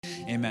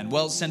Amen.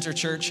 Well, Center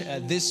Church,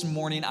 this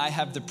morning I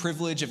have the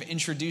privilege of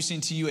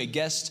introducing to you a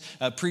guest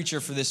preacher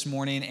for this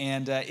morning,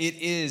 and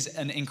it is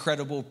an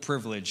incredible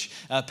privilege.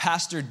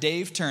 Pastor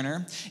Dave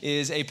Turner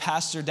is a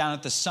pastor down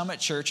at the Summit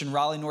Church in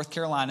Raleigh, North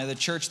Carolina, the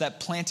church that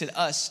planted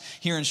us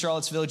here in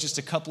Charlottesville just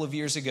a couple of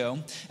years ago.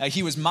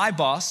 He was my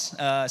boss,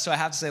 so I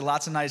have to say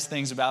lots of nice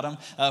things about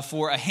him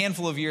for a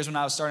handful of years when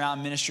I was starting out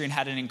in ministry, and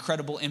had an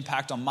incredible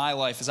impact on my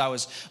life as I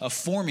was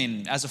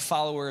forming as a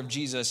follower of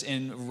Jesus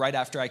right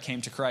after I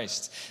came to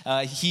Christ.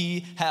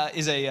 He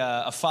is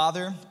a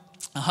father,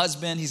 a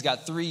husband. He's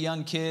got 3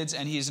 young kids,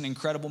 and he's an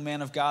incredible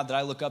man of God that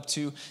I look up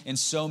to in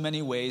so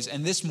many ways.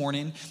 And this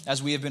morning,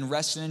 as we have been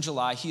resting in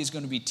July, he is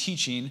going to be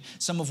teaching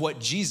some of what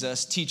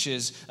Jesus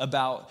teaches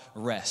about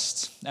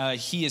rest.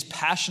 He is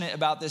passionate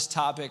about this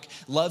topic,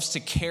 loves to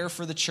care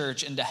for the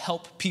church and to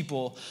help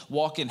people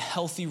walk in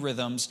healthy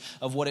rhythms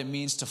of what it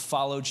means to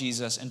follow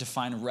Jesus and to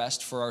find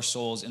rest for our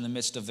souls in the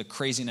midst of the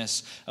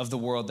craziness of the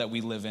world that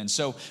we live in.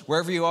 So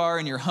wherever you are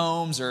in your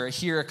homes or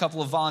here, a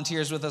couple of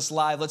volunteers with us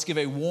live, let's give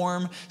a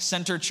warm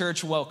Center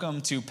Church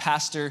welcome to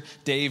Pastor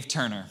Dave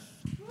Turner.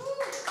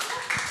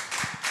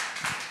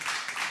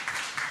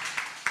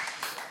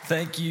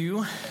 Thank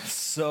you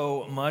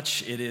so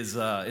much.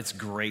 It's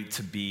great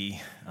to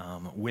be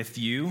with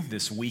you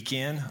this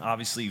weekend,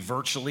 obviously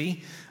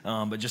virtually,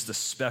 but just a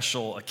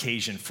special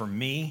occasion for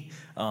me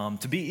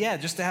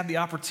just to have the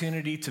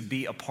opportunity to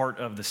be a part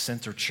of the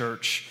Center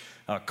Church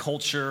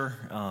culture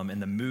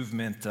and the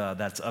movement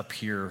that's up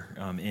here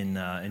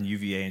in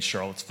UVA in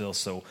Charlottesville.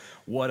 So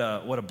what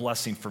a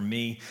blessing for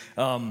me.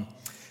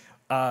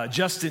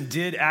 Justin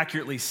did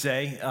accurately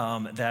say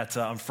that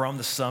I'm from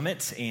the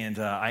Summit, and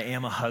I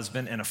am a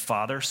husband and a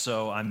father.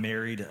 So I'm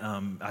married.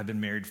 I've been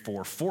married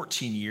for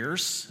 14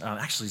 years.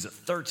 Actually, is it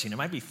 13? It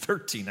might be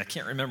 13. I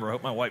can't remember. I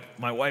hope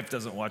my wife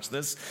doesn't watch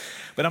this,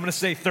 but I'm going to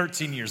say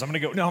 13 years. I'm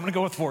going to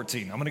go with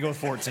 14.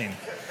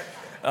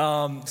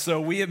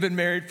 So we have been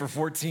married for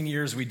 14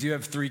 years. We do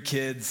have 3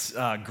 kids,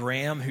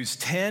 Graham, who's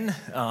 10,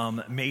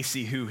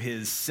 Macy, who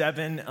is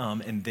 7,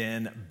 and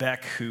then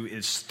Beck, who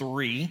is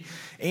 3.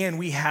 And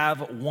we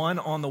have one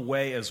on the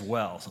way as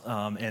well.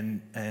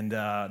 And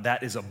that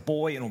is a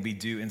boy and will be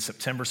due in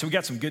September. So we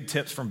got some good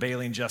tips from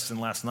Bailey and Justin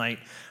last night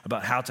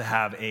about how to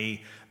have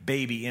a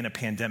baby in a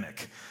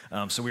pandemic.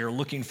 So we are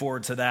looking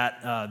forward to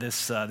that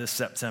this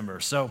September.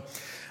 So,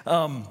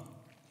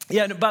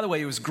 yeah, and by the way,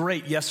 it was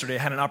great yesterday. I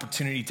had an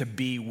opportunity to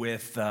be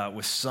with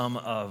some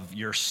of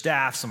your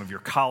staff, some of your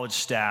college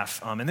staff,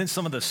 and then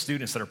some of the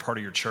students that are part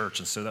of your church.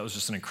 And so that was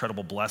just an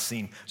incredible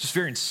blessing. Just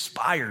very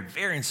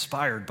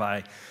inspired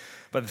by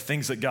the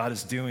things that God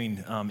is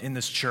doing in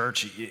this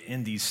church,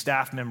 in these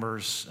staff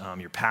members,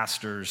 your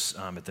pastors,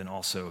 but then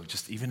also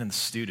just even in the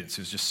students.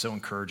 It was just so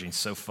encouraging,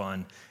 so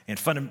fun, and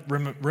fun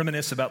to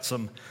reminisce about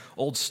some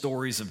old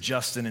stories of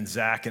Justin and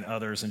Zach and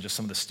others and just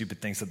some of the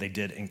stupid things that they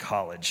did in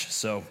college.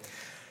 So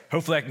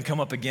hopefully I can come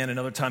up again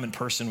another time in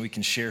person. We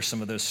can share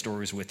some of those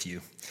stories with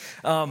you.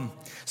 So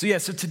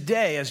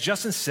today, as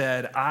Justin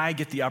said, I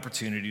get the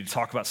opportunity to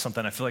talk about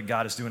something I feel like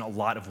God is doing a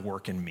lot of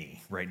work in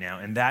me right now,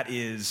 and that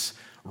is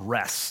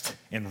rest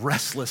and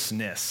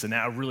restlessness. And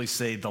I really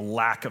say the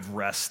lack of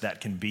rest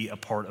that can be a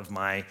part of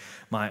my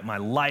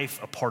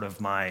life, a part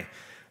of my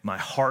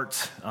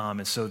heart.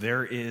 And so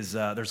there's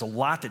a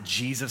lot that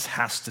Jesus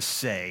has to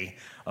say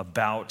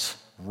about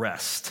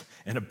rest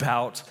and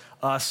about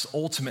us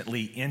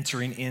ultimately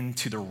entering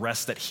into the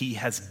rest that he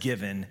has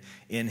given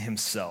in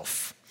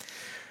himself.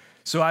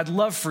 So I'd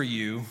love for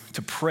you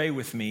to pray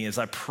with me as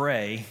I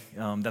pray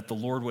that the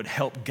Lord would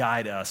help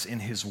guide us in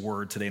his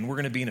word today. And we're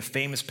going to be in a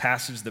famous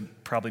passage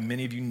that probably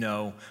many of you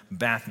know,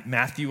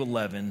 Matthew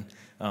 11,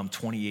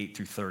 28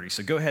 through 30.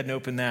 So go ahead and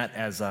open that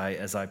as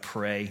I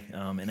pray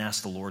and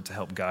ask the Lord to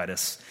help guide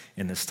us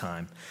in this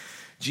time.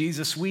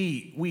 Jesus,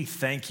 we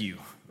thank you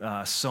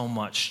so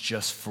much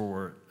just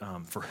for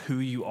who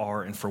you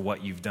are and for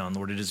what you've done.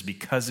 Lord, it is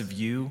because of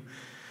you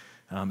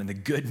and the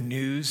good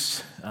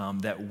news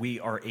that we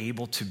are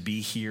able to be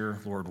here,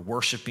 Lord,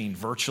 worshiping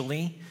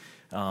virtually,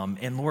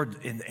 and Lord,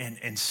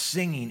 and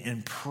singing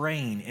and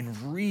praying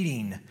and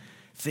reading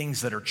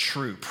things that are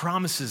true,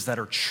 promises that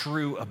are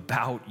true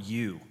about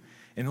you.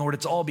 And Lord,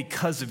 it's all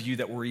because of you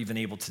that we're even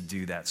able to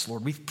do that. So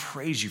Lord, we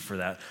praise you for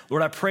that.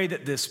 Lord, I pray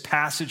that this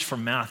passage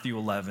from Matthew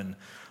 11,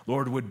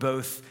 Lord, would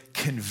both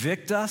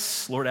convict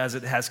us, Lord, as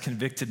it has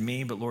convicted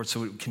me, but Lord,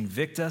 so it would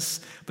convict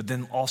us, but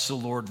then also,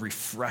 Lord,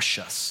 refresh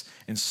us,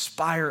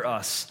 inspire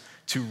us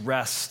to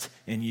rest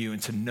in you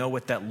and to know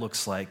what that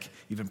looks like,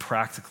 even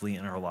practically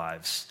in our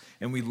lives.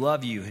 And we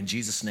love you in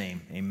Jesus'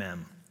 name,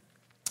 amen.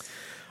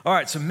 All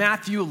right, so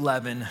Matthew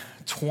 11,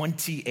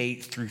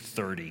 28 through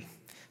 30.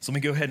 So let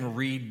me go ahead and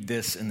read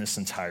this in this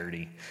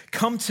entirety.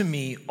 Come to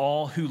me,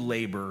 all who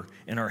labor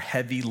and are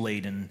heavy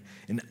laden,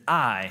 and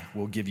I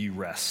will give you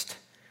rest.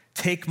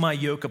 Take my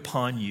yoke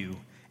upon you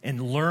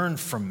and learn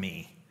from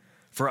me,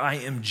 for I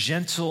am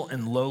gentle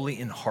and lowly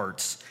in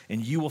heart,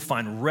 and you will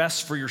find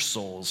rest for your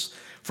souls.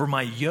 For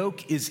my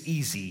yoke is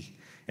easy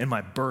and my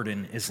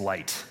burden is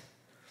light.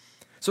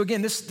 So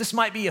again, this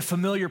might be a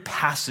familiar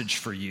passage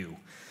for you.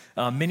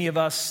 Many of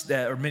us,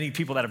 or many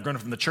people that have grown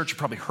up in the church have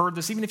probably heard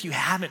this. Even if you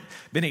haven't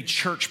been a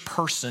church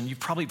person, you've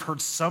probably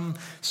heard some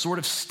sort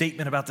of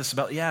statement about this,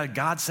 about, yeah,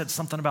 God said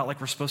something about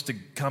like we're supposed to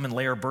come and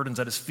lay our burdens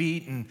at his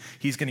feet and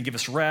he's going to give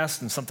us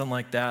rest and something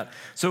like that.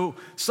 So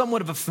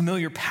somewhat of a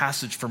familiar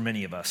passage for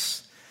many of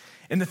us.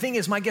 And the thing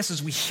is, my guess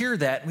is we hear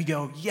that and we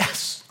go,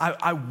 yes,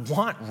 I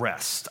want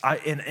rest.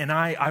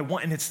 I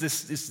want, and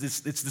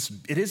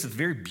it is a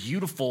very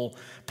beautiful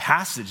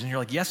passage. And you're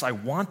like, yes, I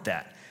want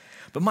that.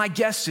 But my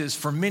guess is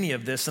for many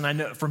of this, and I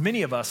know for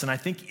many of us, and I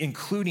think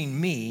including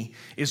me,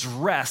 is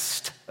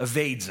rest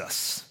evades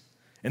us.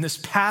 And this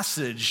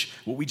passage,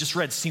 what we just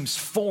read, seems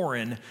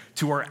foreign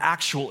to our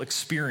actual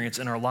experience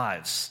in our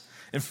lives.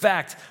 In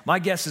fact, my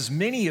guess is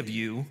many of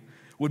you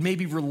would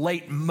maybe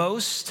relate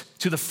most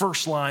to the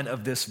first line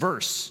of this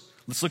verse.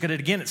 Let's look at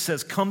it again. It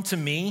says, "Come to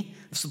me,"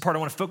 this is the part I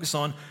want to focus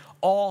on,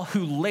 "all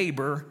who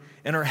labor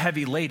and are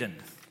heavy laden."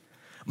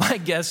 My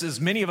guess is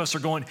many of us are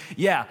going,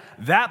 yeah,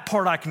 that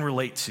part I can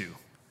relate to.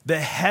 The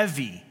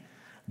heavy,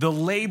 the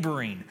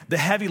laboring, the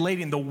heavy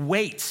laden, the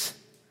weight.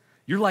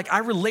 You're like, I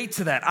relate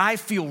to that. I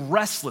feel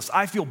restless.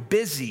 I feel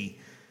busy.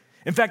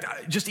 In fact,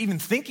 just even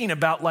thinking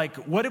about like,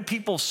 what do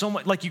people so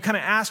much, like you kind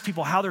of ask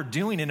people how they're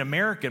doing in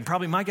America, and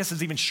probably my guess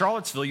is even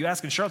Charlottesville. You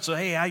ask in Charlottesville,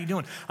 hey, how you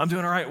doing? I'm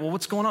doing all right. Well,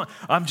 what's going on?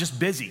 I'm just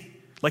busy.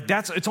 Like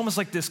it's almost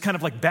like this kind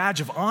of like badge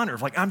of honor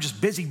of like, I'm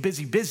just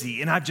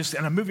busy. And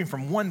I'm moving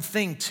from one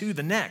thing to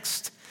the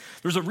next.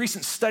 There's a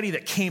recent study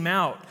that came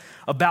out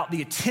about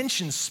the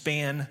attention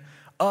span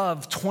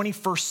of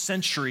 21st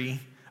century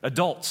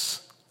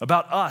adults,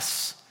 about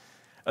us,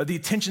 the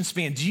attention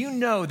span. Do you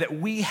know that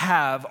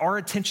our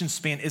attention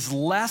span is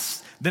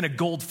less than a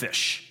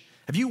goldfish?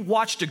 Have you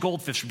watched a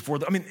goldfish before?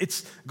 I mean,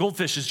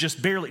 goldfish is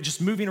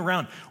just moving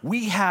around.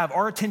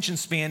 Our attention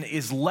span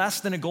is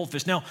less than a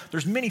goldfish. Now,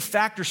 there's many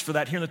factors for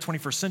that here in the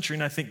 21st century,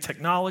 and I think the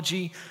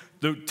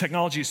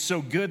technology is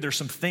so good, there's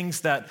some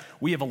things that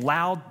we have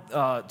allowed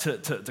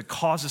to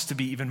cause us to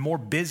be even more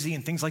busy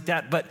and things like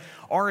that, but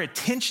our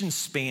attention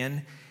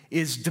span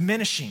is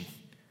diminishing.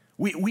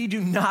 We do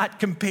not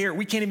compare,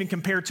 we can't even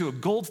compare to a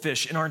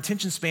goldfish in our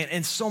attention span,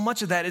 and so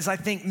much of that is I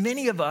think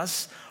many of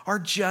us are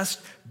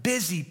just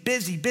busy,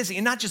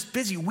 and not just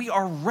busy, we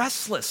are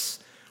restless.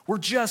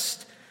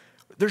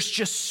 There's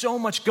just so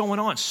much going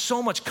on,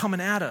 so much coming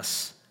at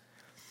us.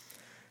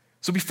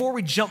 So before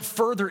we jump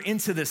further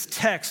into this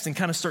text and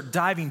kind of start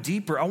diving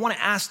deeper, I want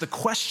to ask the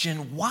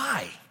question,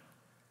 why?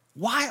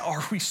 Why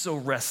are we so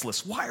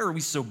restless? Why are we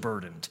so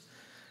burdened?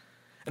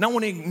 And I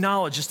want to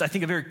acknowledge just, I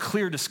think, a very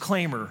clear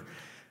disclaimer.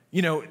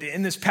 You know,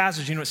 in this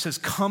passage, it says,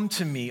 "Come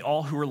to me,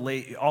 all who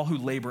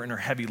labor and are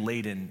heavy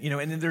laden."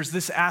 And there's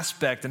this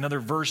aspect, another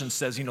version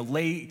says,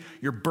 lay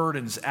your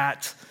burdens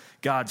at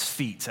God's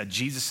feet, at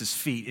Jesus'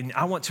 feet. And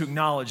I want to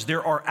acknowledge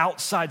there are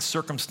outside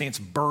circumstance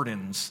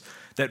burdens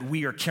that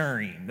we are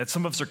carrying, that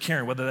some of us are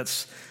carrying, whether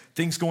that's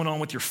things going on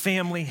with your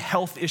family,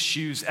 health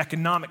issues,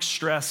 economic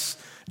stress,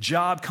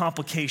 job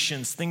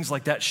complications, things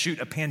like that. Shoot,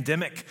 a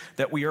pandemic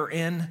that we are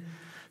in.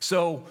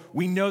 So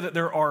we know that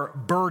there are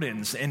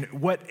burdens, and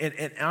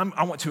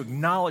I want to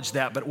acknowledge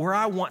that, but where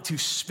I want to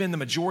spend the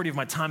majority of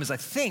my time is, I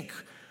think,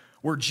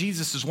 where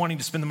Jesus is wanting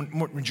to spend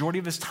the majority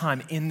of his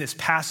time in this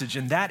passage,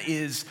 and that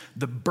is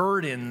the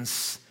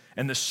burdens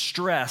and the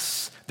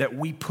stress that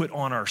we put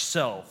on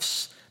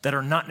ourselves that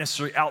are not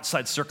necessarily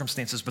outside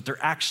circumstances, but they're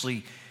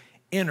actually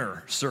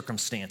inner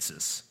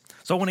circumstances.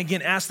 So I want to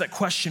again ask that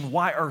question,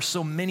 why are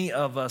so many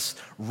of us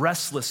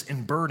restless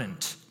and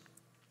burdened?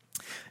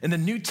 In the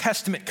New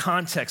Testament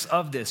context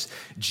of this,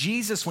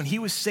 Jesus, when he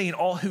was saying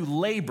all who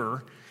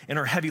labor and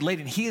are heavy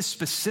laden, he is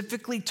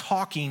specifically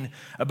talking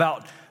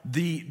about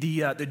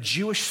the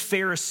Jewish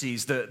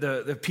Pharisees,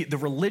 the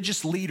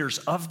religious leaders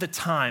of the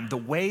time, the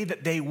way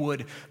that they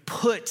would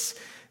put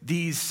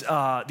these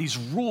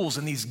rules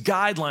and these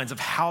guidelines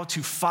of how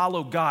to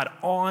follow God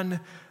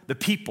on the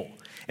people.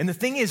 And the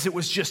thing is, it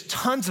was just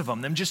tons of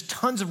them, just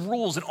tons of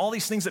rules and all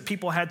these things that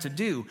people had to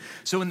do.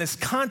 So in this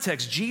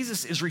context,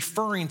 Jesus is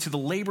referring to the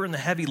labor and the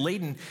heavy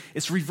laden.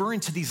 It's referring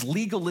to these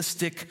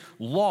legalistic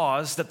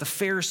laws that the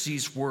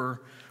Pharisees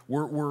were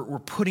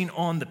putting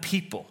on the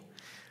people.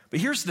 But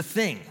here's the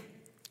thing.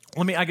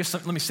 Let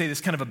me say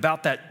this kind of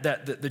about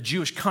the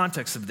Jewish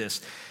context of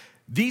this.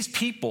 These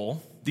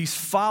people, these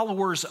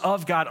followers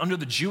of God under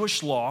the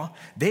Jewish law,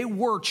 they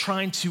were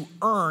trying to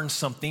earn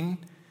something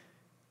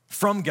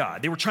from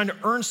God. They were trying to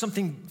earn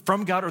something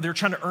from God, or they were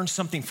trying to earn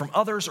something from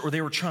others, or they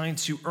were trying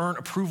to earn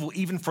approval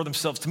even for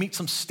themselves, to meet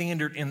some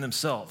standard in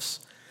themselves.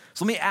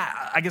 So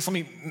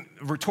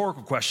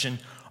rhetorical question,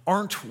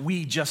 aren't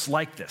we just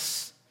like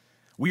this?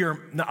 We are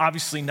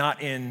obviously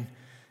not in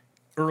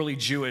early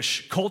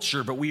Jewish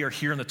culture, but we are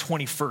here in the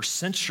 21st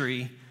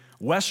century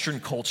Western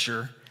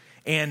culture,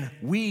 and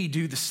we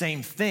do the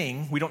same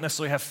thing. We don't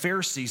necessarily have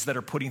Pharisees that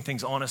are putting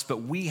things on us,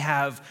 but we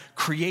have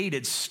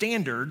created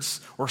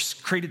standards or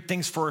created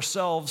things for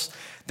ourselves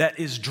that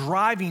is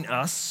driving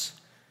us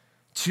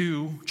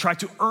to try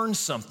to earn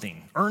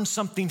something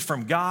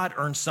from God,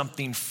 earn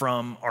something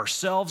from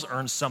ourselves,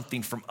 earn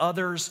something from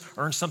others,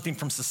 earn something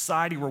from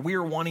society, where we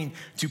are wanting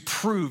to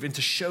prove and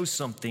to show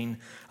something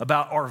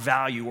about our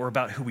value or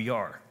about who we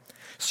are.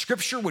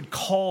 Scripture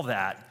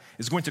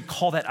is going to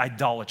call that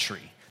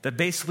idolatry. That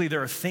basically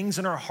there are things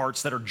in our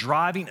hearts that are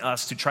driving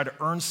us to try to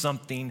earn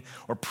something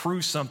or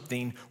prove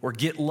something or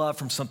get love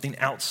from something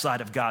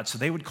outside of God. So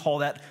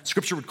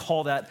Scripture would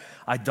call that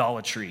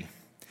idolatry.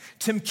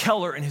 Tim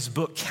Keller, in his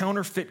book,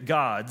 Counterfeit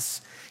Gods,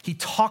 he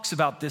talks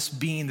about this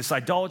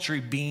idolatry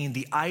being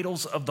the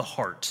idols of the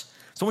heart.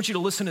 So I want you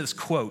to listen to this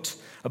quote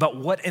about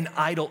what an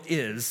idol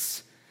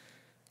is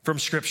from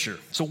Scripture.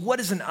 So what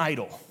is an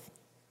idol?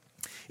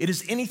 It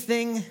is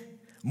anything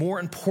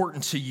more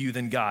important to you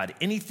than God,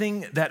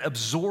 anything that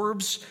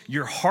absorbs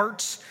your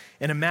heart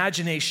and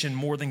imagination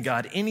more than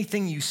God,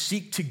 anything you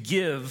seek to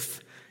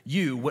give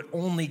you what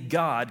only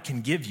God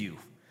can give you.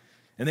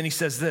 And then he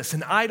says this,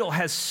 an idol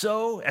has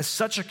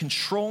such a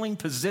controlling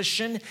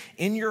position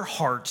in your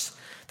heart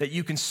that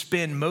you can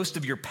spend most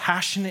of your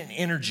passion and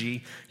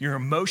energy, your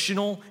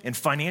emotional and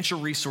financial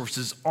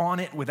resources on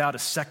it without a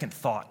second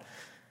thought.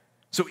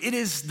 So it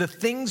is the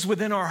things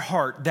within our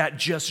heart that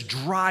just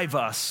drive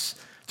us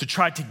to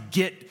try to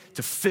get,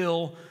 to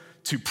fill,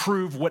 to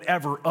prove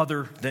whatever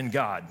other than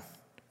God.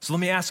 So let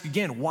me ask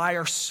again, why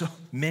are so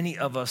many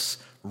of us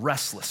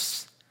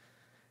restless?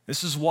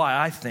 This is why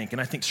I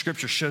think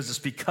Scripture shows us,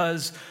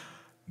 because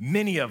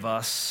many of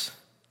us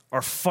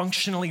are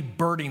functionally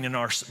burdening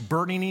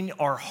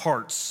our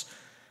hearts,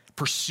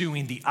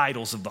 pursuing the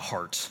idols of the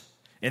heart.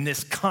 And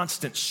this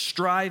constant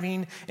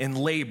striving and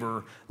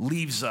labor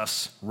leaves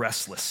us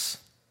restless.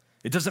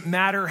 It doesn't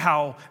matter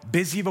how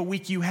busy of a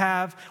week you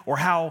have or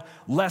how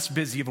less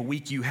busy of a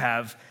week you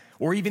have,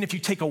 or even if you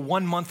take a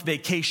 1-month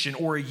vacation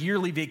or a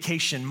yearly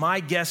vacation, my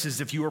guess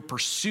is if you are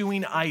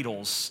pursuing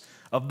idols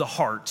of the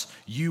heart,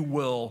 you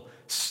will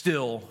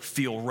still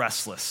feel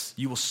restless.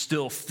 You will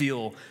still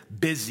feel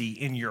busy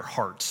in your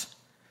heart.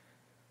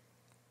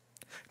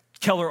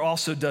 Keller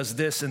also does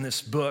this in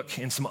this book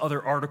and some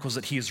other articles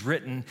that he has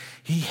written.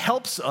 He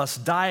helps us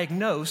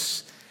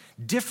diagnose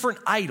different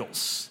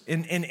idols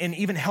and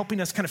even helping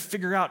us kind of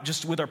figure out,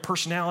 just with our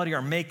personality,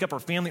 our makeup, our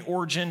family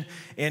origin,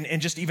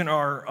 and just even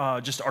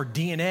our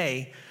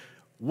DNA,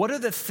 what are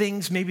the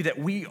things maybe that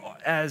we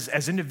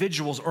as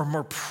individuals are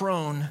more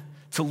prone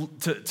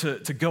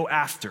to go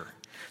after.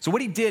 So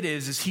what he did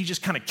is he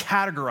just kind of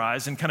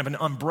categorized in kind of an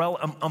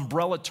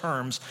umbrella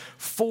terms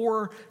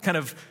 4 kind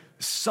of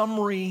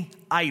summary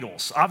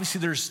idols.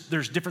 Obviously,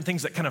 there's different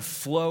things that kind of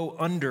flow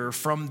under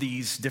from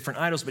these different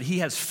idols, but he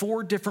has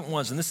 4 different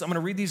ones. And I'm going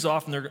to read these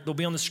off, and they'll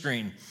be on the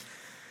screen.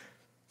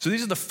 So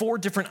these are the 4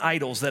 different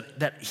idols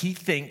that he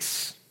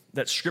thinks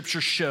that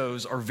Scripture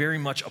shows are very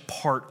much a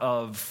part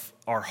of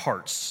our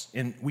hearts.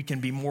 And we can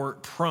be more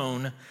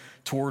prone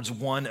towards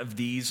one of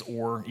these,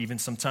 or even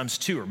sometimes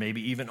 2, or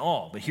maybe even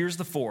all. But here's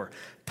the 4.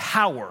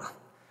 Power,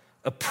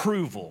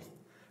 approval,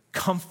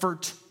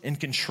 comfort, and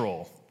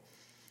control.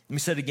 Let me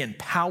say it again.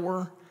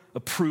 Power,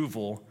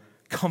 approval,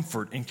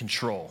 comfort, and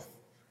control.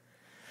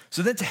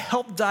 So then, to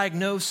help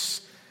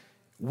diagnose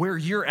where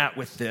you're at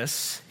with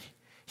this,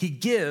 he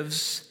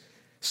gives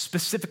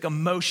specific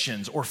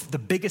emotions or the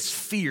biggest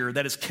fear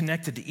that is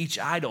connected to each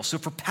idol. So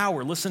for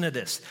power, listen to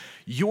this.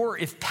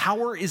 If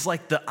power is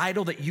like the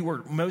idol that you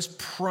are most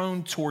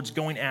prone towards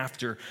going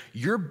after,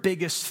 your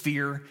biggest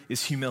fear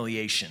is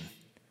humiliation.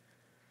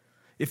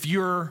 If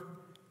you're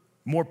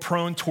more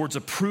prone towards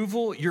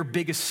approval, your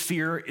biggest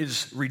fear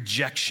is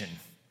rejection.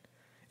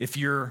 If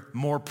you're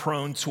more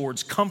prone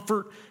towards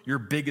comfort, your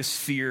biggest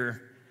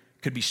fear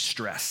could be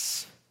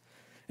stress.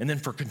 And then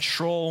for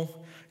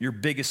control, your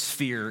biggest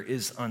fear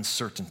is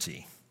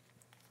uncertainty.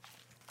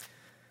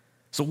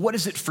 So what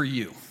is it for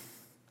you?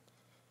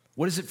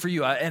 What is it for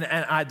you? And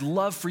I'd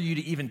love for you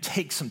to even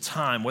take some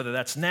time, whether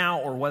that's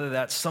now or whether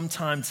that's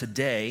sometime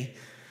today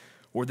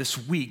or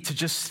this week, to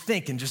just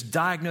think and just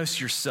diagnose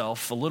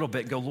yourself a little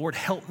bit. Go, Lord,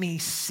 help me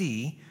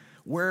see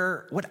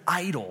what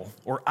idol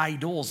or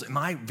idols am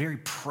I very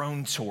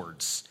prone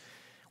towards?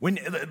 When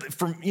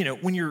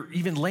you're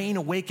even laying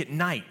awake at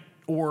night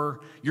or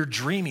you're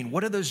dreaming,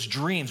 what are those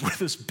dreams? What are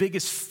those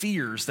biggest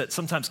fears that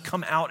sometimes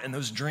come out in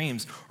those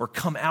dreams or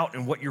come out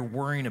in what you're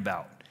worrying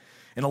about?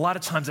 And a lot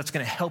of times that's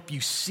going to help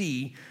you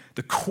see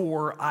the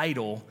core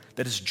idol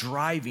that is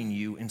driving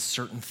you in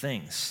certain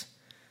things.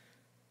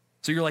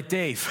 So you're like,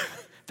 Dave,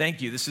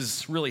 thank you. This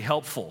is really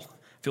helpful.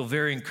 I feel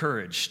very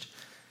encouraged.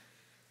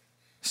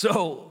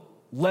 So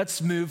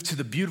let's move to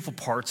the beautiful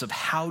parts of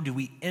how do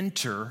we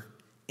enter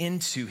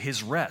into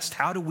his rest?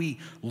 How do we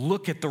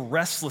look at the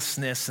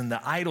restlessness and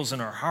the idols in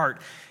our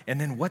heart?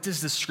 And then what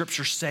does the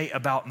Scripture say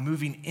about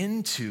moving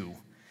into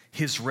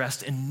his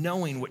rest and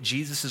knowing what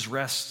Jesus'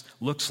 rest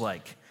looks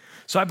like?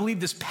 So I believe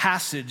this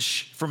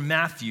passage from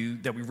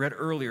Matthew that we read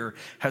earlier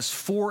has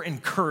 4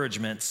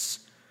 encouragements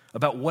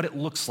about what it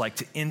looks like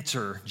to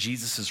enter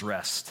Jesus'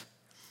 rest.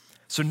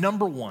 So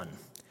number 1,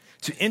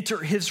 to enter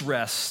his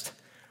rest,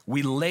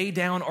 we lay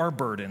down our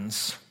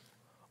burdens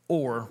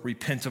or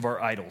repent of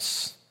our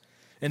idols.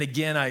 And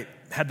again, I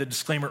had the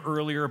disclaimer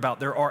earlier about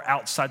there are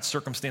outside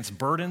circumstance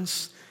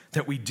burdens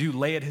that we do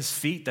lay at his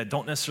feet that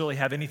don't necessarily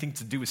have anything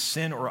to do with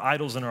sin or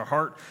idols in our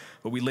heart,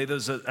 but we lay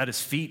those at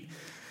his feet.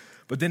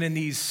 But then in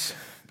these,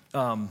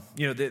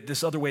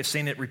 this other way of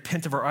saying it,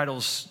 repent of our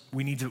idols,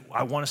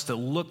 I want us to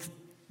look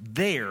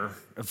there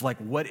of like,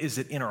 what is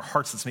it in our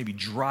hearts that's maybe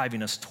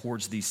driving us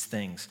towards these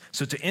things?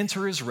 So to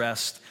enter his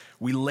rest,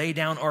 we lay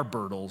down our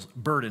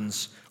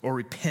burdens or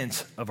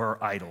repent of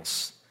our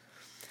idols.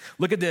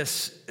 Look at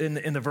this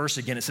in the verse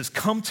again. It says,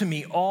 come to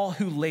me, all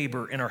who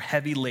labor and are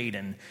heavy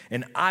laden,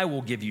 and I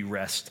will give you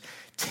rest.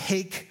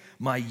 Take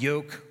my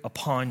yoke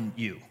upon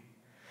you.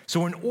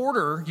 So in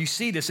order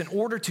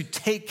to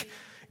take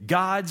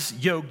God's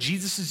yoke,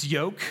 Jesus'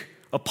 yoke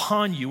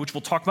upon you, which we'll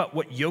talk about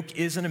what yoke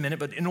is in a minute,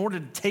 but in order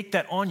to take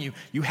that on you,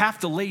 you have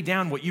to lay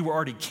down what you were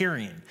already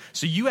carrying.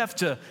 So you have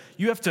to,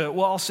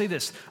 well, I'll say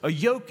this, a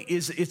yoke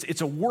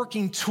it's a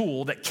working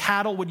tool that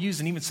cattle would use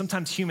and even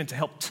sometimes human to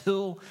help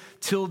till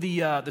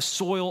the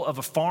soil of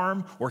a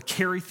farm or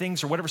carry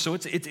things or whatever. So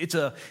it's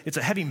a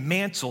heavy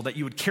mantle that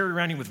you would carry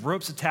around you with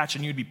ropes attached,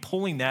 and you'd be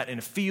pulling that in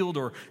a field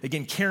or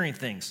again, carrying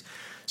things.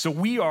 So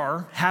we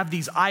have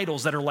these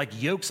idols that are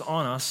like yokes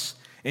on us.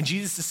 And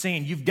Jesus is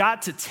saying, you've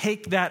got to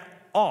take that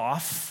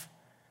off.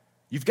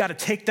 You've got to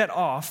take that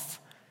off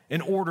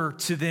in order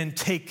to then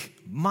take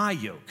my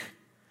yoke.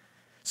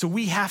 So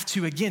we have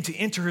to, again, to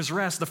enter his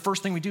rest, the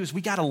first thing we do is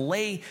we got to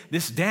lay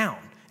this down.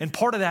 And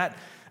part of that,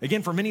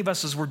 again, for many of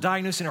us as we're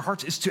diagnosing our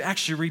hearts, is to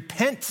actually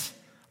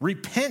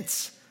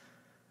repent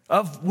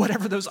of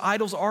whatever those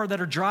idols are that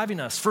are driving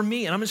us. For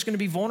me, and I'm just going to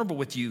be vulnerable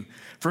with you,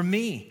 for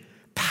me,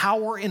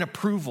 power and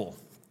approval.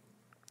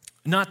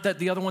 Not that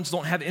the other ones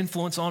don't have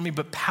influence on me,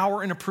 but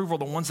power and approval are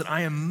the ones that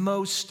I am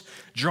most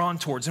drawn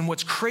towards. And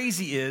what's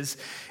crazy is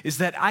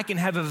that I can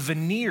have a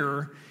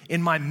veneer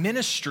in my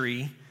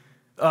ministry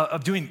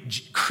of doing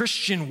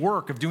Christian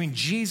work, of doing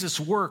Jesus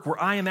work,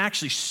 where I am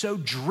actually so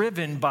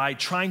driven by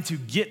trying to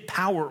get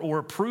power or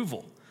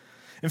approval.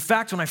 In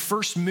fact, when I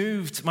first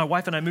moved, my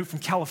wife and I moved from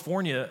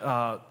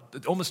California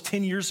almost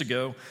 10 years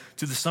ago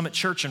to the Summit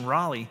Church in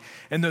Raleigh.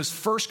 And those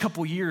first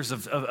couple years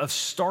of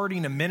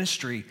starting a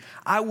ministry,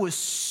 I was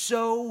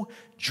so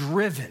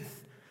driven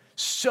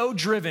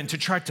to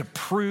try to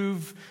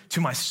prove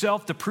to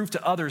myself, to prove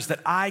to others that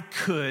I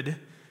could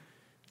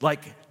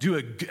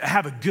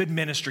have a good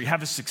ministry,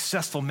 have a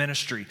successful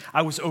ministry.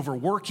 I was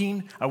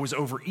overworking, I was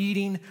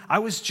overeating, I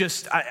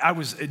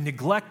was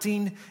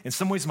neglecting in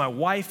some ways my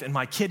wife and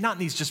my kid, not in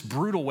these just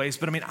brutal ways,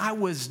 but I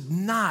was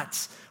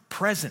not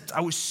present.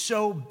 I was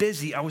so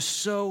busy, I was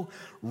so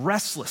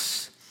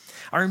restless.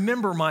 I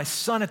remember my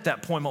son at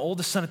that point, my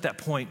oldest son at that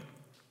point,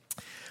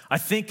 I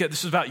think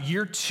this was about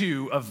year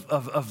 2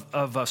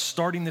 of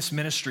starting this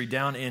ministry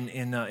down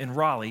in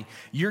Raleigh,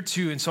 year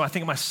 2. And so I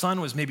think my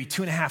son was maybe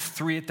 2.5,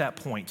 3 at that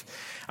point.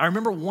 I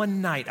remember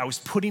one night I was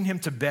putting him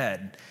to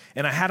bed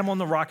and I had him on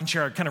the rocking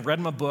chair. I kind of read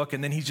him a book,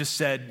 and then he just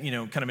said,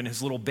 kind of in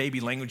his little baby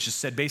language, just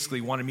said basically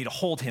he wanted me to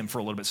hold him for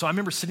a little bit. So I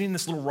remember sitting in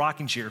this little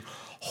rocking chair,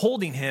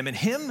 holding him, and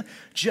him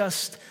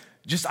just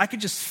I could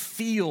just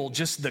feel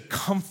just the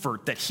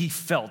comfort that he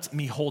felt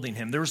me holding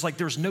him. There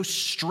was no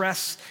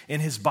stress in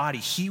his body.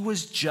 He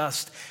was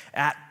just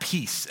at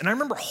peace. And I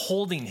remember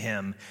holding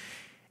him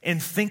and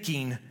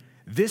thinking,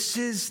 this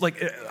is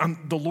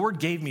the Lord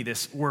gave me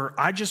this, where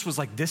I just was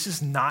like, this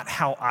is not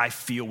how I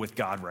feel with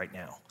God right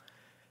now.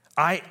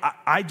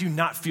 I do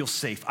not feel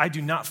safe. I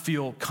do not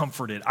feel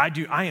comforted.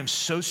 I am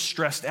so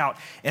stressed out.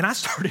 And I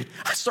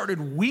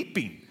started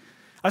weeping.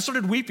 I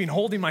started weeping,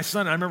 holding my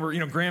son. And I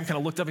remember, Graham kind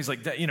of looked up. He's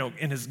like,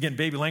 in his, again,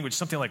 baby language,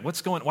 something like,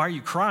 why are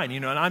you crying?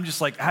 And I'm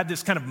just like, I had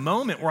this kind of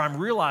moment where I'm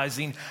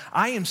realizing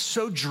I am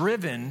so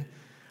driven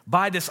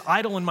by this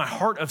idol in my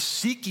heart of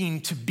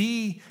seeking to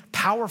be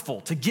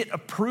powerful, to get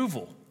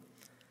approval.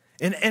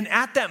 And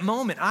at that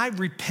moment, I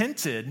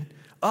repented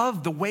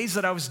of the ways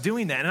that I was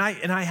doing that.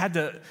 And I had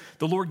the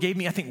Lord gave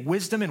me, I think,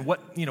 wisdom and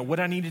what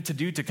I needed to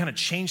do to kind of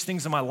change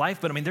things in my life.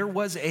 But there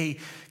was a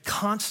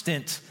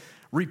constant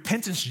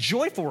repentance,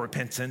 joyful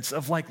repentance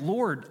of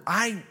Lord,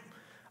 I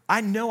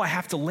know I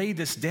have to lay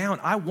this down.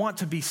 I want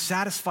to be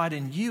satisfied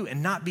in you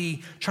and not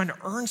be trying to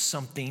earn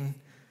something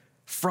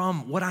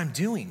from what I'm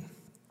doing.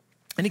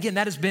 And again,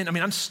 that has been,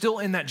 I'm still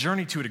in that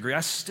journey to a degree. I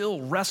still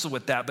wrestle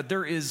with that, but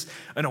there is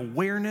an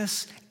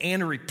awareness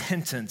and a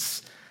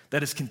repentance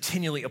that is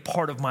continually a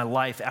part of my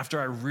life after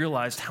I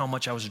realized how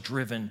much I was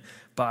driven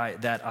by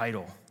that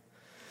idol.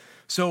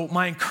 So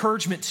my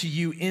encouragement to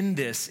you in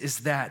this is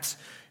that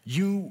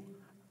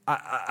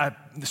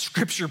the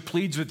scripture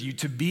pleads with you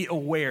to be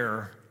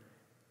aware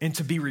and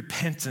to be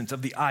repentant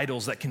of the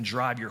idols that can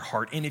drive your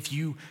heart. And if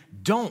you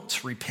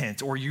don't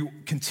repent or you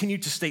continue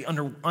to stay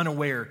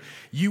unaware,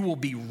 you will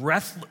be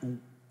restless.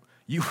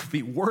 You will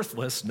be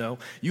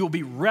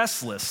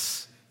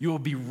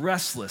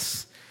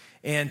restless.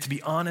 And to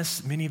be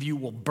honest, many of you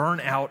will burn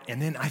out.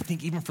 And then I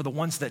think even for the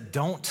ones that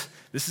don't,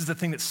 this is the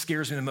thing that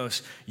scares me the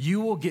most.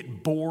 You will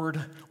get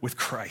bored with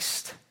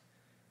Christ.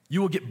 You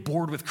will get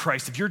bored with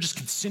Christ. If you're just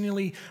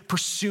continually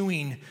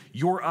pursuing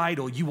your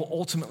idol, you will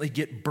ultimately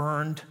get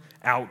burned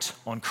out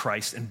on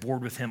Christ and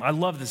bored with him. I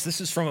love this.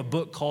 This is from a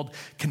book called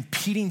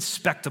Competing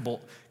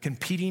Spectacles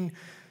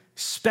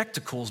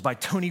by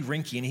Tony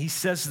Rinke. And he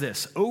says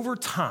this: over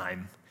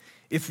time,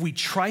 if we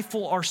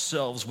trifle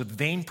ourselves with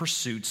vain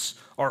pursuits,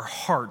 our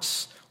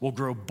hearts will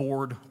grow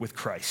bored with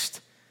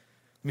Christ.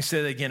 Let me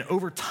say that again.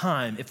 Over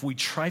time, if we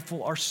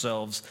trifle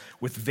ourselves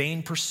with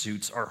vain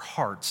pursuits, our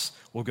hearts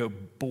will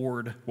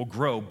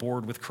grow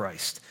bored with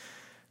Christ.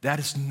 That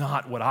is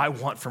not what I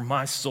want for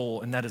my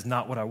soul, and that is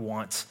not what I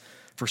want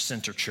for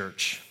Center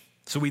Church.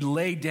 So we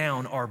lay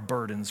down our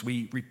burdens.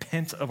 We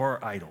repent of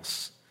our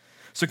idols.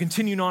 So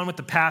continuing on with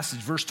the passage,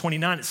 verse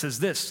 29, it says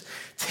this: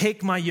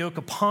 take my yoke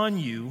upon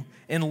you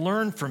and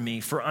learn from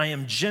me, for I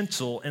am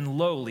gentle and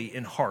lowly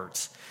in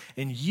heart,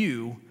 and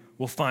you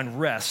will find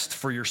rest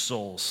for your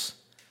souls.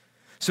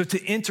 So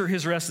to enter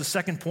his rest, the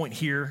second point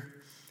here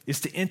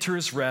is to enter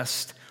his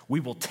rest,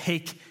 we will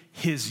take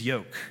his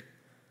yoke.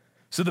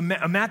 So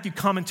a Matthew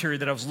commentary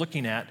that I was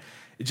looking at,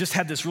 it just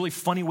had this really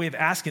funny way of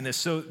asking this.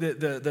 So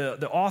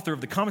the author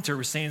of the commentary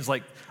was saying, is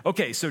like,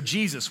 okay, so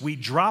Jesus, we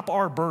drop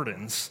our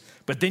burdens,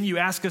 but then you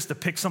ask us to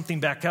pick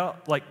something back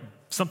up, like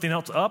something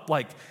else up,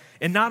 like,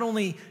 and not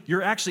only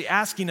you're actually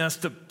asking us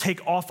to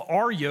take off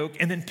our yoke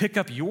and then pick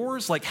up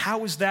yours, like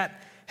how is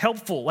that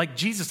helpful? Like,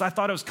 Jesus, I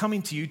thought I was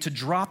coming to you to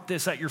drop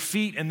this at your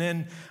feet and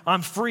then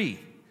I'm free.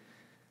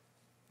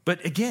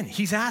 But again,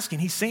 he's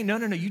saying, no,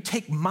 you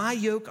take my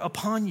yoke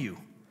upon you.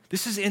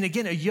 And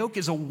again, a yoke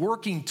is a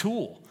working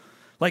tool.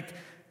 Like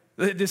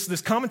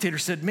this commentator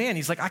said, man,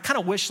 he's like, I kind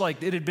of wish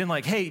like it had been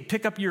like, hey,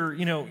 pick up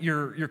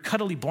your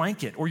cuddly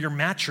blanket or your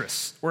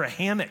mattress or a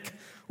hammock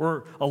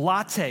or a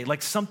latte,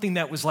 like something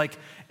that was like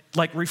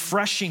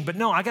refreshing. But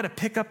no, I got to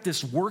pick up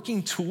this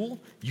working tool,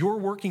 your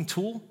working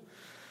tool.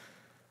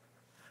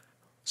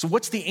 So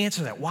what's the answer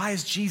to that? Why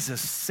is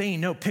Jesus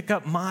saying, no, pick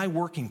up my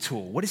working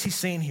tool? What is he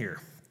saying here?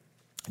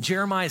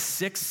 Jeremiah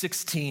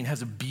 6:16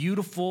 has a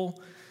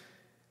beautiful,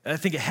 I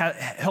think it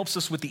helps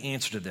us with the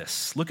answer to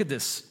this. Look at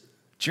this.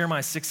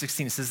 Jeremiah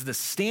 6:16, it says this: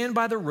 stand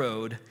by the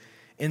road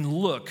and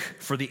look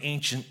for the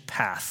ancient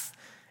path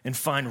and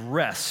find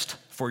rest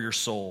for your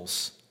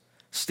souls.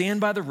 Stand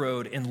by the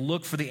road and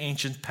look for the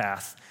ancient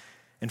path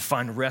and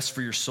find rest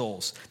for your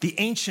souls. The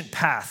ancient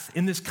path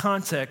in this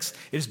context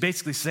is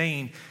basically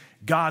saying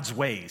God's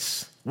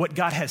ways, what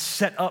God has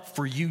set up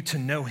for you to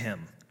know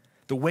him,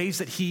 the ways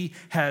that he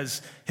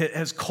has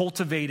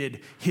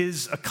cultivated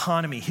his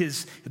economy,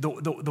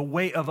 the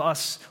way of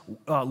us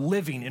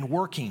living and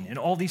working and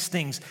all these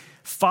things.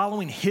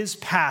 Following his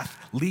path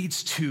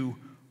leads to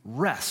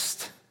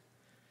rest.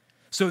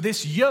 So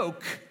this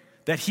yoke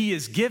that he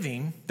is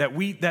giving,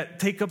 that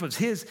take up as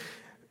his,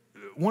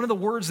 one of the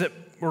words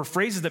or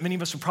phrases that many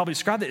of us would probably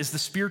describe that is the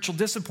spiritual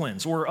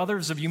disciplines, or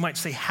others of you might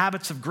say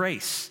habits of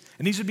grace.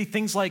 And these would be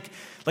things like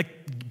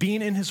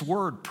being in his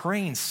word,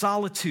 praying,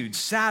 solitude,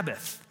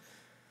 Sabbath,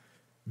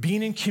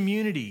 being in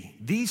community.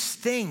 These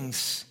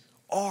things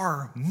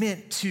are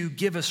meant to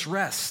give us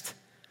rest.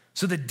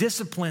 So the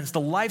disciplines,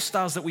 the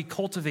lifestyles that we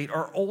cultivate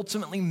are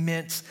ultimately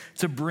meant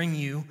to bring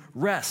you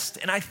rest.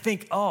 And I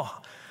think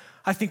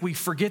we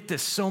forget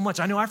this so much.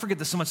 I know I forget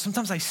this so much.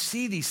 Sometimes I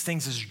see these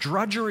things as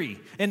drudgery.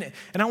 And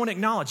I want to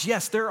acknowledge,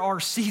 yes, there are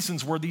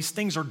seasons where these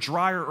things are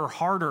drier or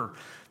harder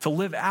to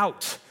live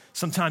out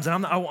sometimes.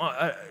 And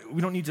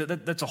we don't need to,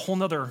 that's a whole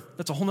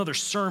nother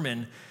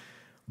sermon.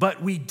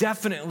 But we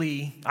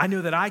definitely, I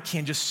know that I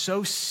can just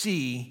so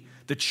see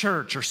the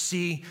church or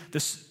see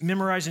this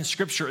memorizing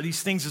scripture or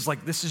these things as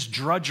like, this is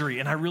drudgery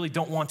and I really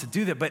don't want to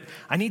do that. But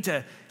I need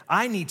to,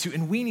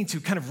 and we need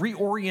to kind of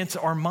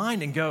reorient our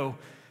mind and go,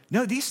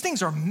 no, these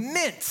things are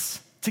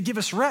meant to give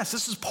us rest.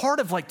 This is part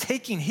of like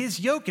taking his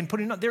yoke and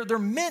putting it on. They're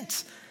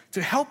meant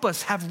to help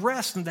us have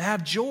rest and to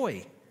have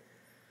joy.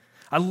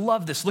 I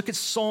love this. Look at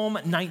Psalm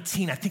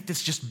 19. I think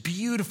this just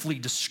beautifully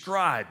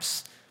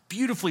describes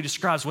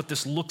what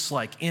this looks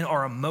like in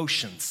our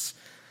emotions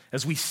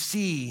as we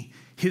see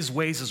his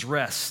ways as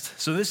rest.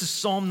 So this is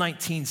Psalm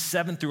 19,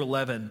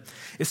 7-11.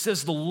 It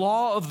says, the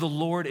law of the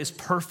Lord is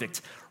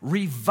perfect,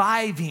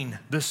 reviving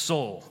the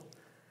soul.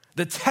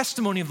 The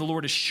testimony of the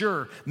Lord is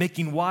sure,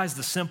 making wise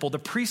the simple. The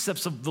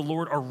precepts of the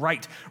Lord are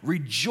right,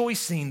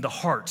 rejoicing the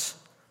heart.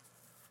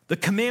 The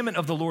commandment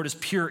of the Lord is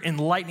pure,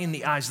 enlightening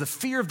the eyes. The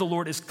fear of the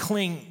Lord is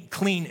clean,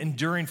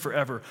 enduring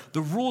forever.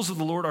 The rules of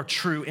the Lord are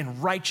true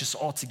and righteous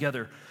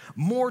altogether.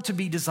 More to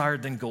be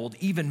desired than gold,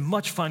 even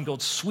much fine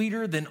gold,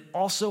 sweeter than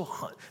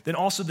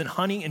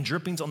honey and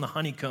drippings on the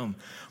honeycomb.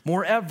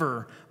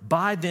 Moreover,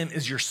 by them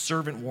is your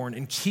servant warned.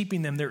 In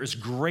keeping them there is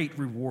great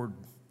reward.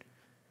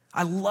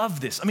 I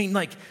love this. I mean,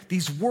 like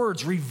these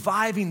words,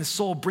 reviving the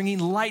soul, bringing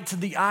light to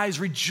the eyes,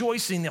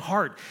 rejoicing the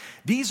heart.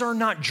 These are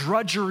not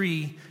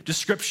drudgery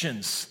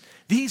descriptions.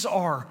 These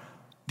are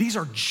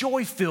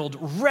joy-filled,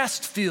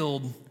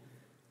 rest-filled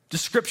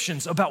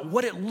descriptions about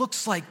what it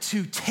looks like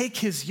to take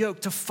his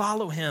yoke, to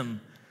follow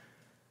him.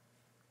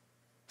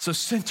 So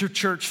Center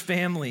Church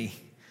family,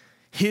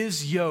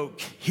 his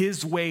yoke,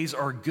 his ways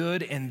are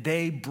good and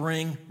they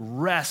bring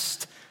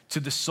rest to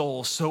the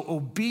soul. So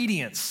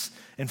obedience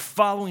and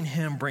following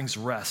him brings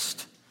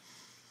rest.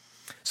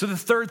 So the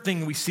third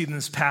thing we see in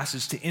this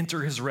passage, to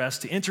enter his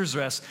rest,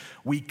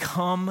 we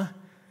come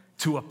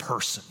to a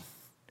person.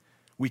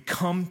 We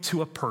come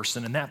to a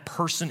person, and that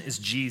person is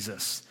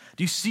Jesus.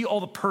 Do you see all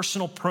the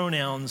personal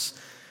pronouns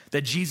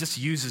that Jesus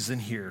uses in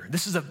here?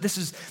 This is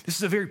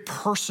a very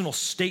personal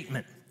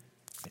statement.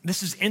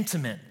 This is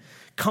intimate.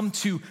 Come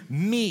to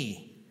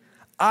me.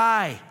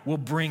 I will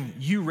bring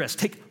you rest.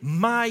 Take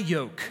my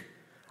yoke.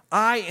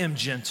 I am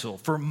gentle,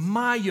 for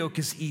my yoke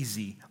is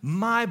easy.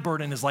 My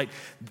burden is light.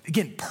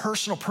 Again,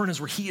 personal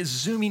pronouns where he is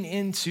zooming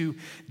into,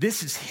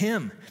 this is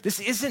him. This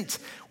isn't,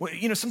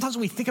 sometimes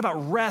when we think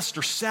about rest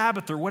or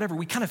Sabbath or whatever,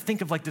 we kind of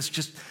think of like this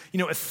just,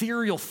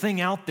 ethereal thing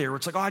out there where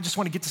it's like, I just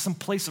want to get to some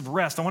place of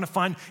rest. I want to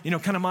find,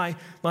 kind of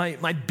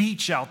my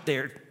beach out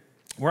there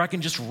where I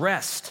can just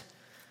rest.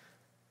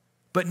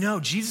 But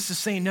no, Jesus is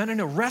saying,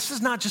 no. Rest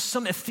is not just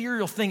some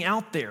ethereal thing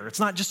out there. It's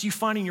not just you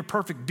finding your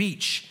perfect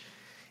beach.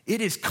 It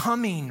is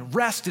coming,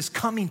 rest is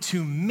coming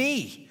to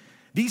me.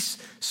 These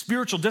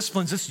spiritual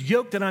disciplines, this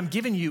yoke that I'm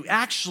giving you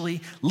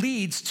actually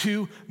leads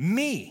to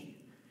me.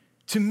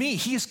 To me,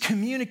 he is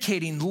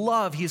communicating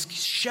love. He is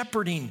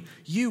shepherding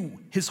you,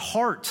 his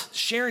heart,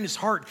 sharing his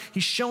heart.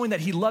 He's showing that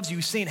he loves you.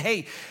 He's saying,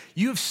 hey,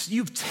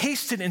 you've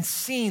tasted and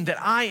seen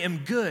that I am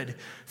good.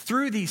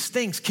 Through these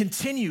things,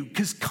 continue,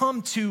 because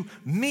come to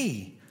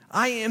me.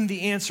 I am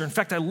the answer. In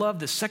fact, I love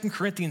this. 2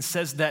 Corinthians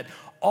says that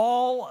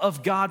all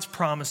of God's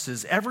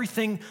promises,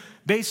 everything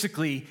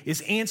basically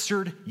is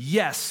answered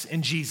yes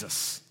in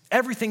Jesus.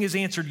 Everything is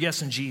answered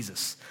yes in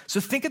Jesus.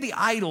 So think of the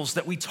idols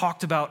that we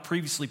talked about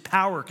previously: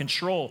 power,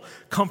 control,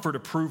 comfort,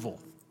 approval.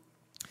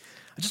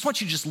 I just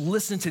want you to just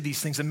listen to these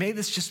things, and may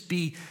this just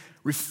be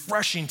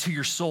refreshing to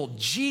your soul.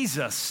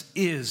 Jesus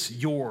is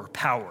your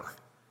power.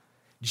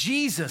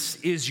 Jesus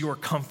is your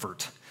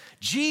comfort.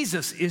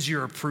 Jesus is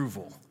your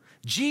approval.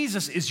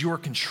 Jesus is your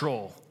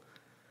control.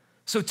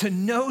 So to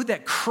know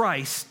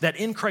that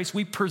in Christ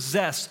we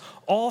possess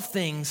all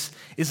things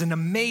is an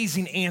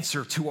amazing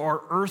answer to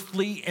our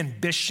earthly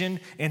ambition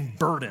and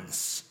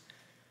burdens.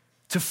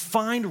 To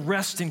find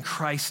rest in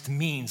Christ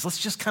means, let's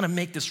just kind of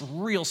make this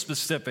real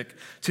specific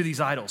to these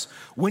idols.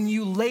 When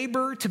you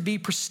labor to be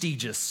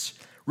prestigious,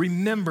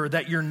 remember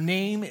that your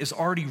name is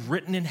already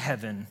written in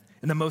heaven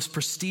in the most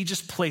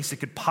prestigious place it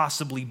could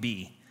possibly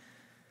be.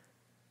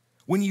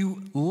 When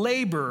you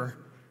labor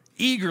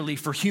eagerly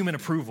for human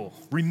approval,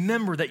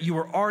 remember that you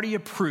are already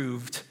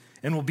approved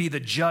and will be the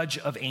judge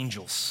of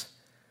angels.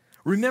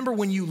 Remember,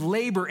 when you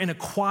labor and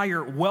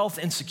acquire wealth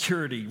and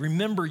security,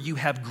 remember you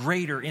have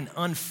greater and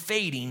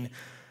unfading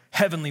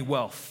heavenly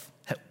wealth.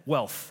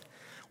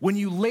 When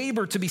you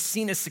labor to be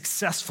seen as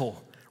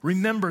successful,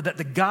 remember that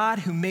the God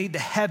who made the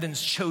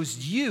heavens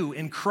chose you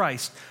in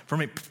Christ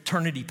from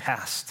eternity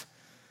past.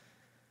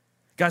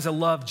 Guys, I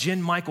love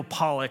Jen Michael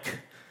Pollock,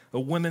 a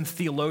women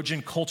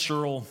theologian,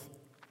 cultural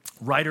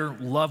writer.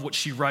 Love what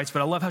she writes,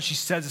 but I love how she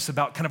says this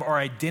about kind of our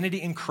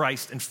identity in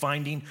Christ and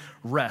finding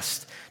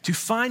rest. To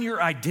find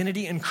your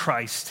identity in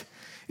Christ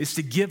is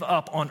to give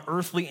up on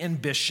earthly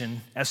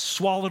ambition as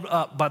swallowed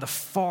up by the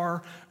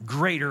far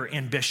greater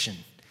ambition.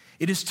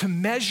 It is to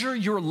measure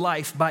your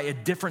life by a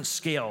different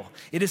scale.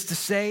 It is to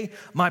say,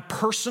 my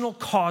personal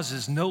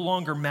causes no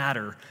longer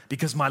matter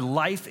because my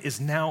life is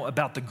now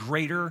about the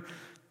greater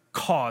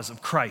cause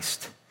of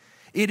Christ.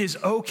 It is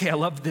okay. I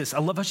love this. I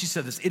love how she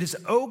said this. It is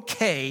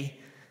okay.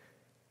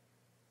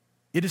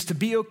 It is to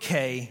be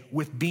okay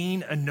with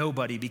being a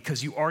nobody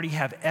because you already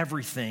have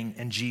everything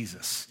in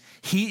Jesus.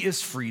 He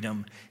is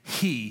freedom.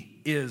 He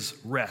is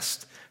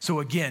rest. So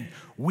again,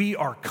 we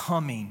are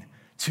coming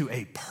to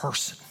a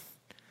person.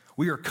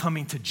 We are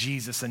coming to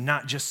Jesus and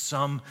not just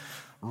some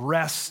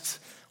rest,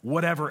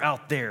 whatever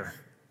out there.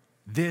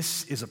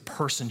 This is a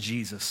person,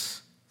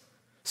 Jesus.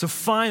 So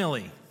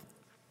finally,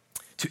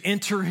 to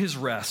enter his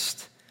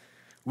rest,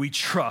 we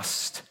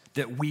trust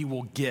that we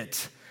will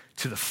get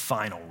to the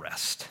final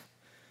rest.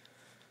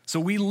 So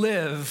we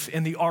live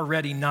in the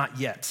already not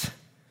yet,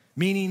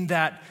 meaning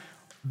that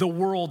the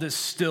world is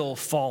still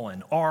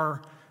fallen.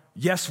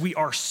 Yes, we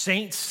are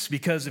saints,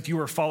 because if you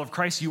are a follower of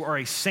Christ, you are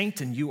a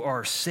saint and you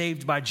are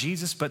saved by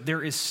Jesus, but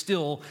there is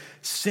still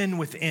sin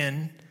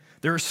within.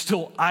 There are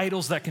still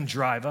idols that can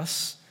drive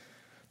us.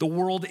 The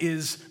world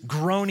is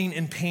groaning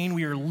in pain.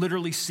 We are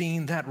literally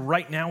seeing that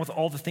right now with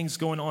all the things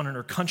going on in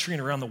our country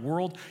and around the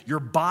world. Your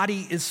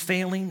body is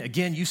failing.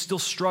 Again, you still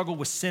struggle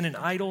with sin and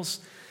idols.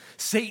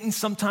 Satan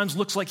sometimes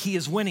looks like he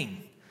is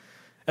winning.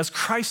 As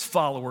Christ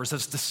followers,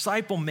 as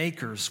disciple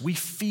makers, we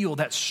feel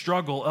that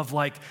struggle of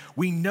like,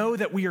 we know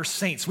that we are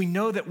saints. We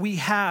know that we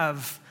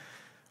have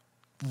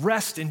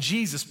rest in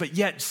Jesus, but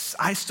yet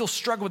I still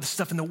struggle with this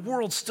stuff, and the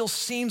world still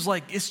seems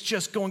like it's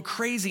just going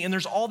crazy, and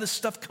there's all this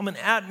stuff coming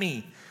at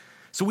me.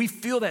 So we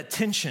feel that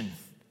tension.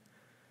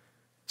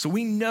 So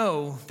we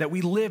know that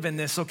we live in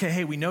this, okay,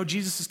 hey, we know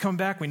Jesus is coming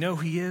back, we know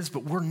who he is,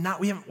 but we're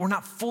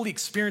not fully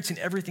experiencing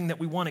everything that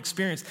we want to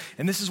experience.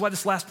 And this is why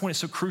this last point is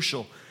so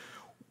crucial.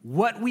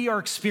 What we are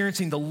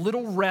experiencing, the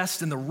little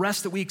rest and the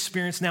rest that we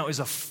experience now, is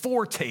a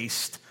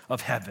foretaste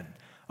of heaven,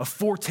 a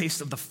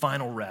foretaste of the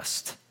final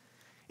rest.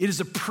 It is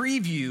a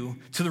preview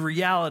to the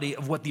reality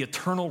of what the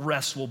eternal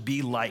rest will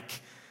be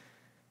like.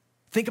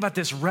 Think about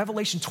this,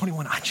 Revelation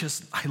 21,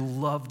 I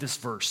love this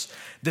verse.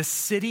 The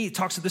city,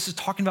 this is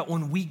talking about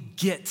when we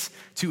get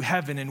to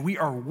heaven and we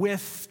are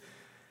with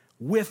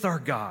our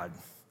God.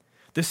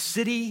 The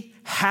city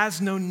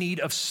has no need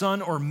of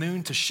sun or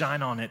moon to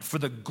shine on it, for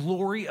the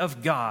glory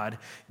of God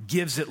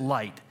gives it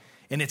light,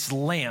 and its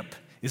lamp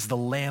is the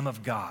Lamb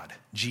of God,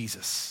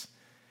 Jesus.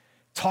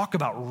 Talk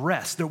about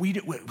rest. That we're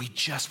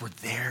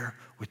there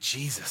with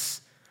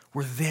Jesus.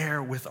 We're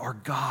there with our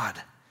God.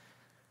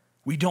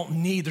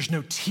 There's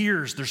no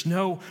tears, there's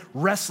no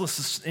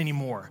restlessness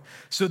anymore.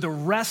 So the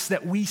rest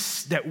that we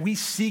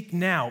seek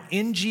now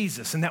in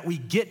Jesus and that we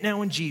get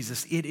now in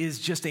Jesus, it is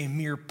just a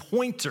mere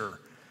pointer,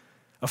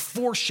 a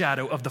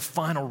foreshadow of the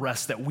final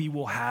rest that we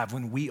will have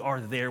when we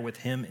are there with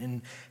him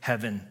in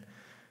heaven.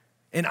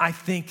 And I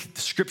think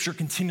the scripture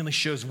continually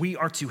shows we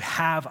are to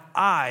have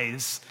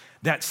eyes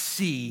that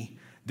see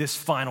this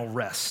final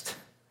rest.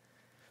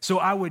 So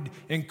I would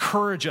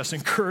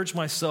encourage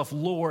myself,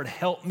 Lord,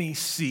 help me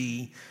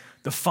see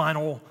the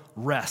final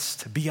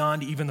rest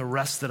beyond even the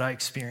rest that I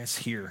experience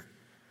here.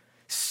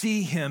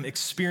 See him,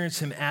 experience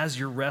him as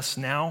your rest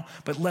now,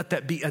 but let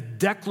that be a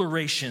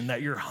declaration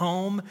that your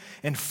home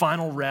and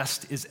final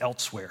rest is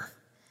elsewhere.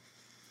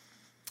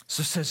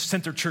 So says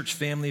Center Church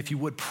family, if you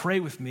would pray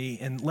with me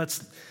and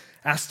let's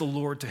ask the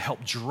Lord to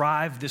help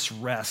drive this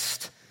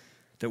rest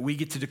that we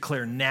get to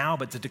declare now,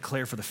 but to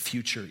declare for the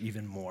future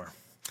even more.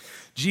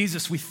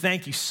 Jesus, we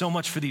thank you so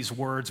much for these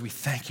words. We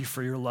thank you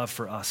for your love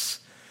for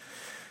us.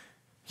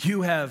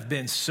 You have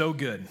been so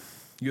good.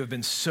 You have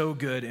been so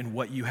good in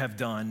what you have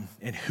done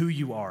and who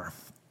you are.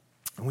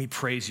 And we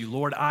praise you.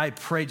 Lord, I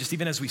pray just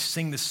even as we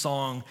sing this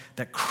song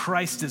that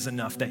Christ is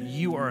enough, that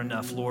you are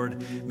enough,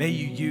 Lord. May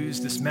you use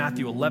this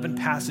Matthew 11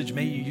 passage.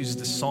 May you use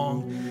this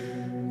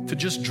song to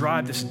just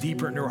drive this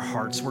deeper into our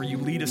hearts where you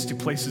lead us to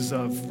places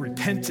of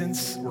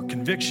repentance or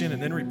conviction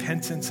and then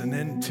repentance and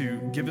then to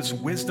give us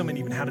wisdom and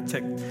even how to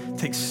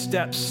take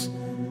steps,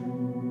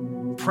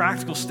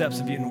 practical steps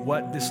of even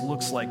what this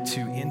looks like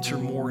to enter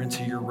more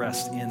into your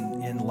rest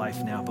in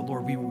life now. But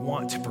Lord, we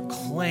want to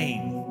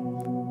proclaim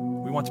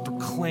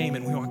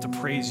and we want to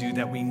praise you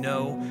that we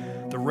know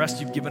the rest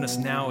you've given us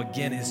now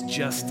again is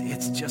just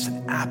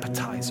an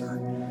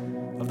appetizer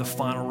of the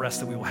final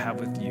rest that we will have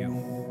with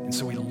you. And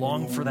so we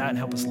long for that and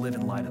help us live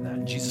in light of that.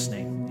 In Jesus'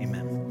 name.